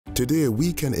Today,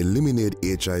 we can eliminate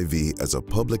HIV as a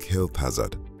public health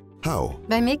hazard. How?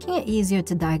 By making it easier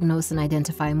to diagnose and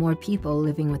identify more people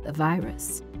living with the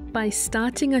virus. By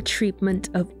starting a treatment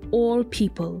of all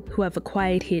people who have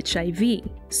acquired HIV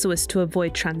so as to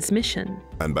avoid transmission.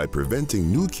 And by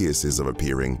preventing new cases of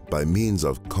appearing by means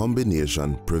of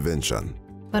combination prevention.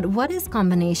 But what is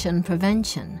combination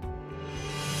prevention?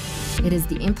 It is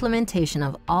the implementation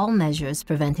of all measures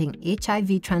preventing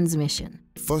HIV transmission.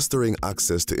 Fostering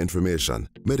access to information,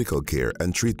 medical care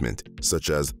and treatment,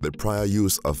 such as the prior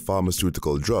use of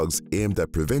pharmaceutical drugs aimed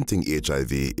at preventing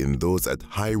HIV in those at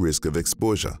high risk of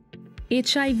exposure.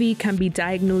 HIV can be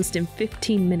diagnosed in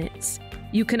 15 minutes.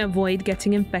 You can avoid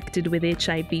getting infected with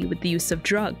HIV with the use of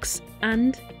drugs,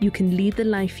 and you can lead the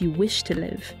life you wish to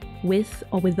live, with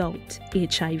or without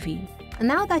HIV.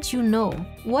 Now that you know,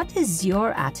 what is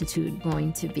your attitude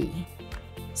going to be?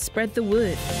 Spread the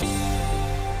word.